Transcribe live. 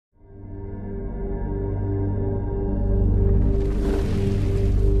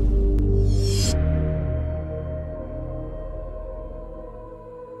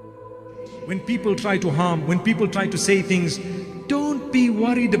when people try to harm, when people try to say things, don't be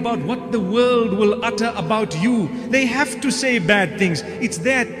worried about what the world will utter about you. They have to say bad things. It's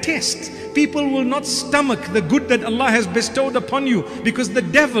their test. People will not stomach the good that Allah has bestowed upon you, because the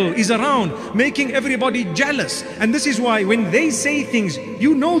devil is around making everybody jealous. And this is why when they say things,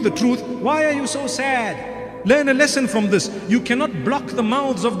 you know the truth. Why are you so sad? Learn a lesson from this. You cannot block the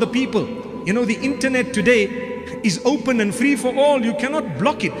mouths of the people. You know, the internet today is open and free for all. You cannot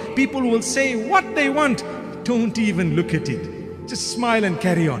block it. People will say what they want. Don't even look at it. Just smile and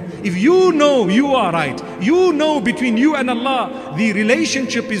carry on. If you know you are right, you know between you and Allah the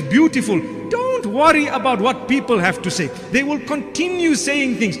relationship is beautiful, don't worry about what people have to say. They will continue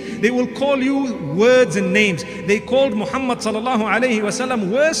saying things. They will call you words and names. They called Muhammad sallallahu alaihi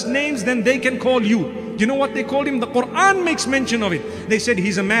wasallam worse names than they can call you. You know what they called him? The Quran makes mention of it. They said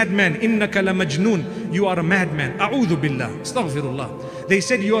he's a madman. Innaka la majnoon. You are a madman. A'udhu billah. Astaghfirullah. They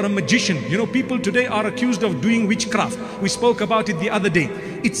said you are a magician. You know, people today are accused of doing witchcraft. We spoke about it the other day.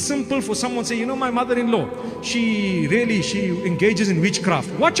 It's simple for someone to say, you know, my mother-in-law, she engages in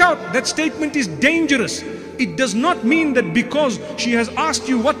witchcraft. Watch out. That statement is dangerous. It does not mean that because she has asked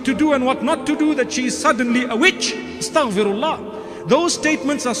you what to do and what not to do, that she is suddenly a witch. Astaghfirullah. Those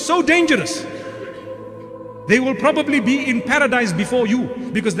statements are so dangerous. They will probably be in paradise before you,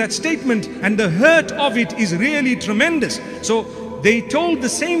 because that statement and the hurt of it is really tremendous. So they told the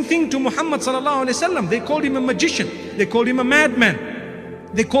same thing to Muhammad sallallahu alaihi wasallam. They called him a magician. They called him a madman.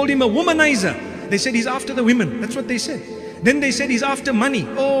 They called him a womanizer. They said he's after the women. That's what they said. Then they said he's after money.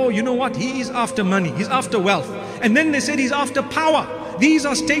 Oh, you know what? He is after money. He's after wealth. And then they said he's after power. These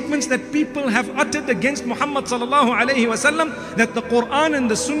are statements that people have uttered against Muhammad sallallahu alaihi wasallam, that the Quran and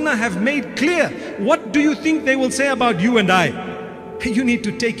the Sunnah have made clear. What do you think they will say about you and I? You need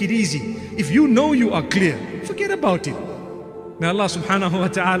to take it easy. If you know you are clear, forget about it. May Allah subhanahu wa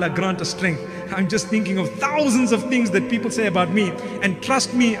ta'ala grant us strength. I'm just thinking of thousands of things that people say about me, and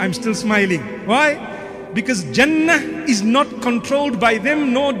trust me, I'm still smiling. Why? Because Jannah is not controlled by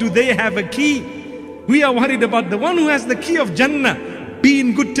them, nor do they have a key. We are worried about the one who has the key of Jannah. Be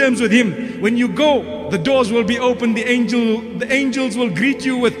in good terms with him. When you go, the doors will be open. The angels will greet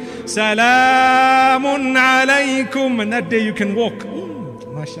you with Salamun alikum, and that day you can walk.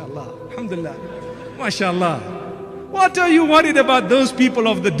 MashaAllah, Alhamdulillah, MashaAllah. What are you worried about those people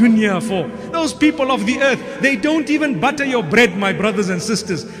of the dunya for? Those people of the earth, they don't even butter your bread, my brothers and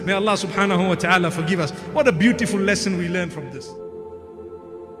sisters. May Allah subhanahu wa ta'ala forgive us. What a beautiful lesson we learn from this.